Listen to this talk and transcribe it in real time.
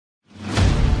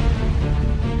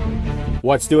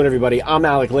What's doing, everybody? I'm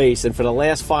Alec Lace, and for the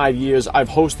last 5 years, I've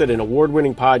hosted an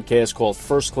award-winning podcast called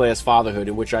First Class Fatherhood,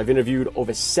 in which I've interviewed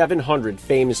over 700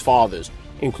 famous fathers,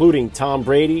 including Tom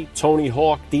Brady, Tony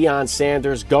Hawk, Deion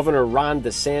Sanders, Governor Ron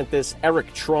DeSantis,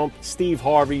 Eric Trump, Steve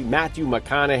Harvey, Matthew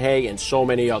McConaughey, and so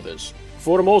many others.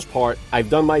 For the most part,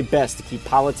 I've done my best to keep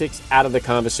politics out of the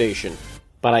conversation,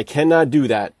 but I cannot do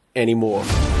that anymore.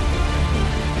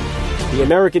 The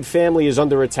American family is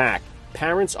under attack.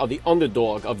 Parents are the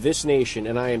underdog of this nation,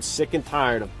 and I am sick and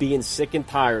tired of being sick and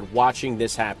tired watching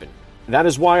this happen. That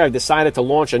is why I've decided to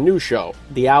launch a new show,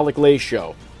 The Alec Lace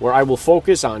Show, where I will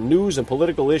focus on news and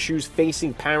political issues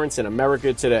facing parents in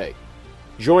America today.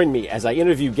 Join me as I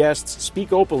interview guests,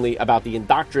 speak openly about the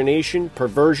indoctrination,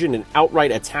 perversion, and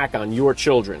outright attack on your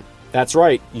children. That's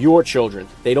right, your children.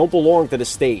 They don't belong to the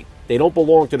state. They don't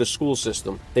belong to the school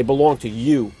system. They belong to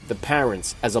you, the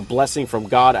parents, as a blessing from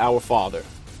God our Father.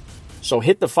 So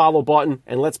hit the follow button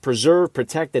and let's preserve,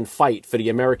 protect, and fight for the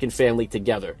American family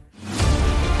together.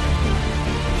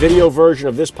 Video version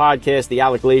of this podcast, The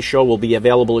Alec Lace Show, will be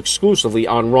available exclusively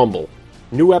on Rumble.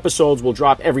 New episodes will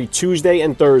drop every Tuesday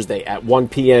and Thursday at 1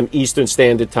 p.m. Eastern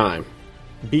Standard Time.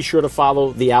 Be sure to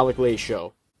follow The Alec Lace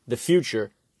Show. The future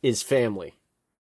is family.